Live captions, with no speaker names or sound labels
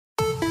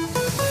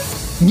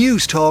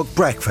News Talk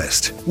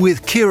Breakfast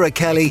with Ciara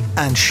Kelly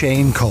and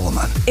Shane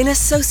Coleman. In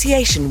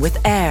association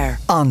with Éire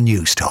On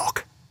News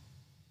Talk.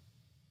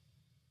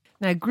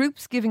 Now,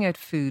 groups giving out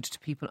food to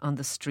people on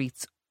the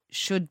streets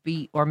should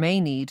be or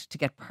may need to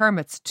get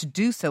permits to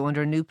do so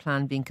under a new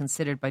plan being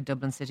considered by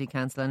Dublin City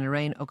Council. And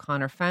Lorraine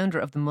O'Connor, founder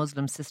of the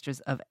Muslim Sisters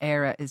of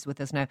Éire, is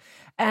with us now.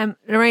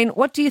 Lorraine,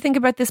 what do you think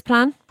about this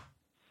plan?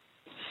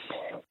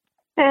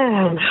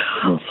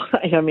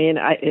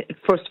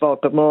 First of all,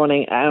 good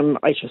morning.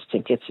 I just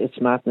think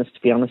it's madness, to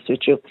be honest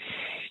with you.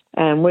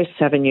 We're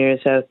 7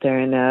 years out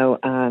there now,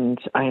 and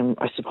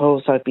I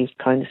suppose I'd be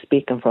kind of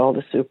speaking for all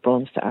the soup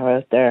runs that are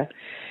out there.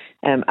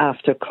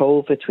 After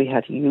COVID, we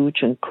had a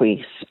huge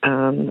increase,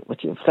 and with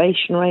the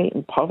inflation rate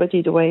and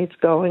poverty the way it's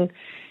going,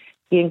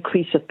 the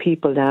increase of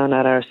people down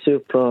at our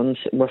soup runs,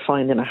 we're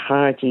finding it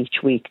hard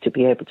each week to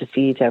be able to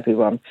feed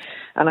everyone.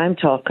 And I'm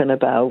talking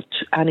about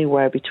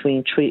anywhere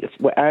between,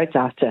 with our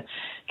data,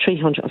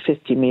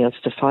 350 meals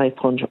to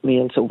 500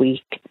 meals a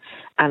week.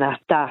 And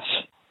at that,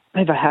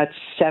 if I had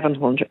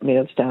 700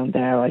 meals down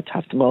there, I'd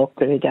have them all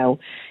cleared out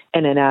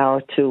in an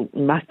hour to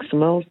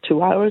maximal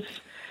 2 hours.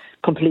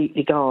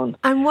 Completely gone.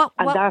 And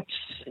that's,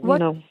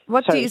 I'm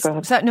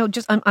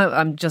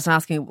just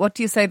asking, what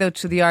do you say though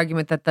to the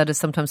argument that is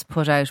sometimes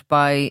put out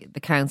by the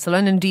council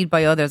and indeed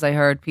by others? I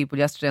heard people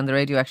yesterday on the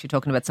radio actually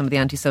talking about some of the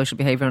antisocial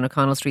behaviour on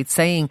O'Connell Street,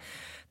 saying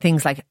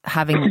things like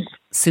having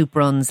soup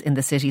runs in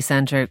the city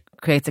centre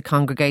creates a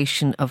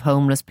congregation of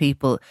homeless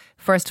people.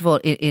 First of all,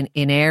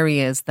 in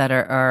areas that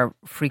are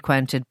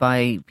frequented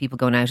by people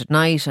going out at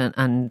night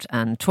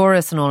and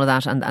tourists and all of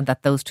that, and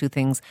that those two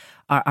things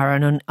are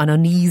an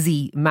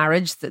uneasy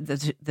marriage,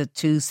 the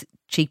two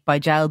cheek by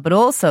jowl, but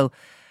also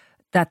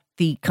that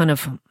the kind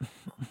of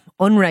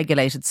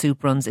unregulated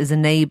soup runs is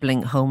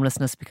enabling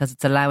homelessness because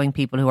it's allowing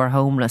people who are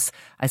homeless,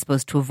 I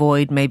suppose, to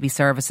avoid maybe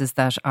services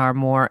that are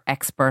more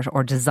expert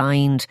or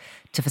designed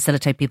to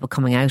facilitate people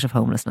coming out of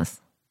homelessness.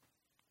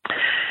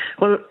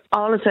 Well,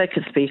 all as I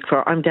can speak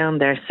for, I'm down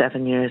there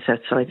 7 years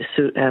outside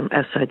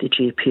the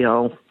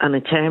GPO, and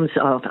in terms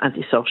of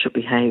antisocial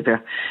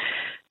behaviour,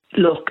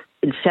 look,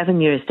 in 7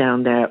 years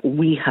down there,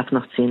 we have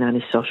not seen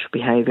any social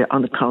behaviour.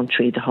 On the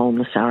contrary, the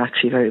homeless are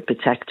actually very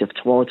protective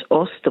towards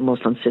us, the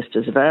Muslim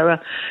Sisters of Éire,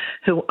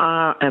 who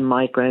are a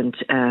migrant,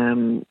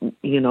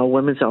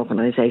 women's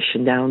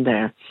organisation down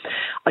there.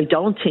 I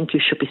don't think you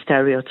should be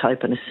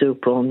stereotyping a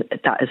soup run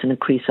that is an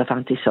increase of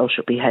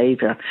antisocial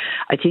behaviour.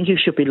 I think you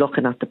should be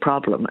looking at the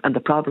problem, and the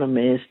problem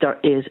is there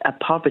is a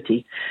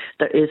poverty.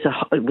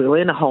 We're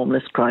in a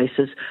homeless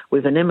crisis,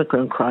 we've an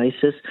immigrant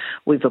crisis,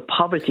 we've a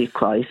poverty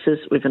crisis,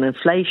 we've an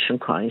inflation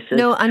crisis.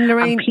 No, and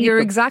Lorraine, you're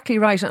exactly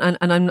right, and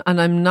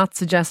I'm not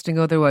suggesting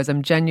otherwise.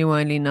 I'm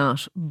genuinely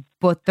not.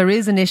 But there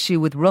is an issue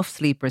with rough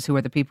sleepers, who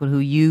are the people who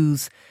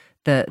use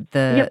the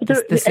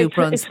soup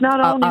runs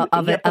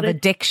of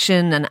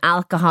addiction and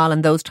alcohol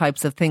and those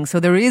types of things.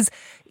 So there is,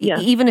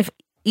 even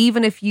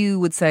if you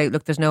would say,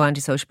 look, there's no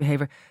antisocial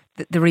behaviour,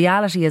 the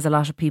reality is a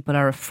lot of people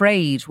are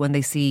afraid when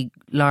they see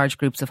large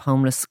groups of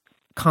homeless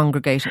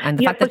congregating, and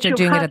the fact that you're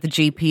doing it at the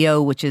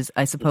GPO, which is,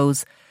 I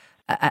suppose,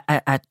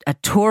 a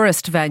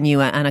tourist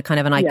venue and a kind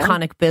of an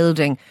iconic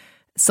building.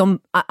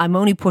 I'm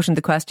only putting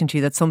the question to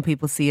you that some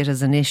people see it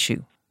as an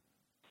issue.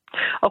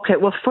 Okay,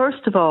 well,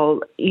 first of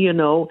all,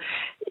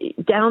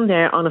 down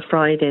there on a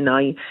Friday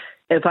night,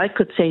 if I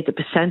could say the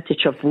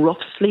percentage of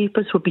rough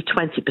sleepers would be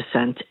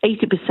 20%.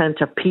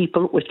 80% are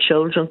people with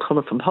children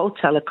coming from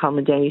hotel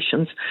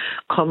accommodations,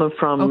 coming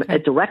from a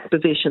direct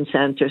provision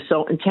centre.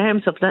 So in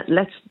terms of that,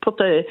 let's put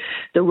the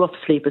rough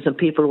sleepers and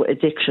people with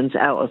addictions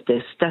out of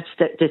this.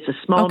 There's a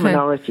small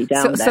minority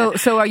down there.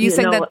 So are you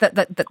saying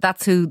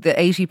that's who the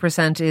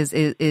 80% is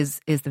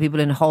the people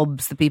in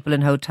hubs, the people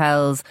in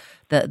hotels,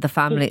 the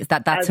families?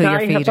 That's who you're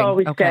feeding? As I have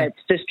always said,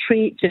 there's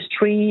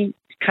three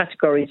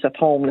categories of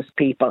homeless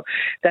people.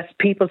 That's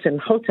people in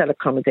hotel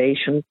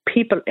accommodation,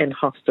 people in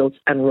hostels,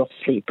 and rough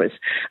sleepers.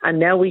 And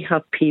now we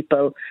have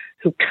people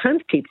who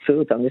can't keep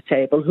food on the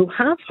table, who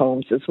have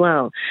homes as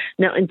well.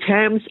 Now, in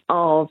terms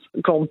of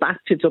going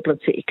back to Dublin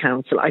City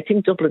Council, I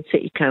think Dublin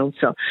City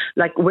Council,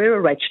 like, we're a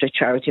registered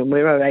charity and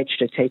we're a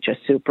registered HS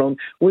Soup Run,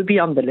 we'll be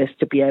on the list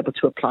to be able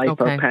to apply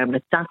for a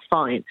permit. That's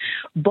fine.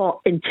 But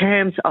in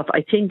terms of,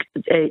 I think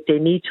they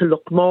need to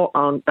look more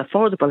on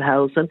affordable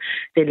housing,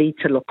 they need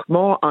to look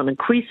more on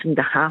increasing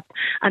the HAP,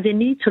 and they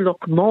need to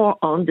look more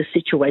on the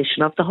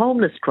situation of the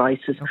homeless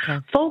crisis.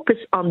 Focus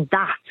on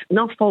that,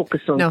 not focus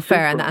on... No,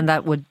 fair, and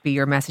that would be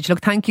your message.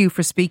 Look, thank you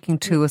for speaking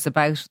to us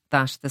about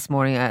that this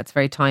morning. It's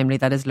very timely.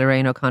 That is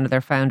Lorraine O'Connor,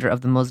 their founder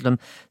of the Muslim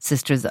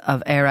Sisters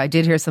of Éire. I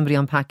did hear somebody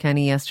on Pat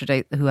Kenny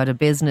yesterday who had a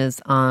business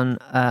on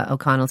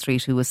O'Connell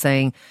Street who was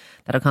saying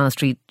that O'Connell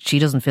Street, she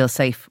doesn't feel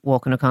safe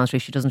walking O'Connell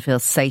Street. She doesn't feel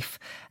safe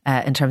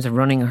in terms of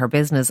running her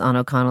business on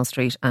O'Connell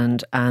Street,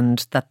 and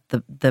that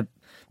the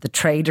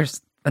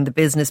traders and the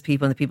business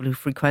people and the people who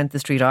frequent the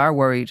street are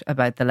worried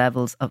about the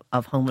levels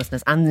of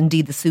homelessness and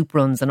indeed the soup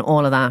runs and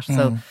all of that.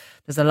 So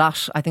there's a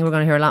lot. I think we're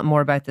going to hear a lot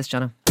more about this,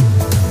 Jenna.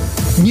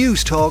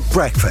 News Talk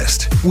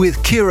Breakfast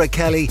with Ciara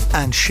Kelly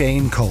and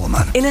Shane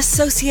Coleman. In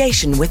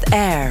association with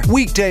Éire.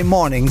 Weekday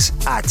mornings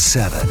at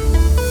 7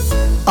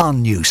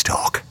 on News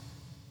Talk.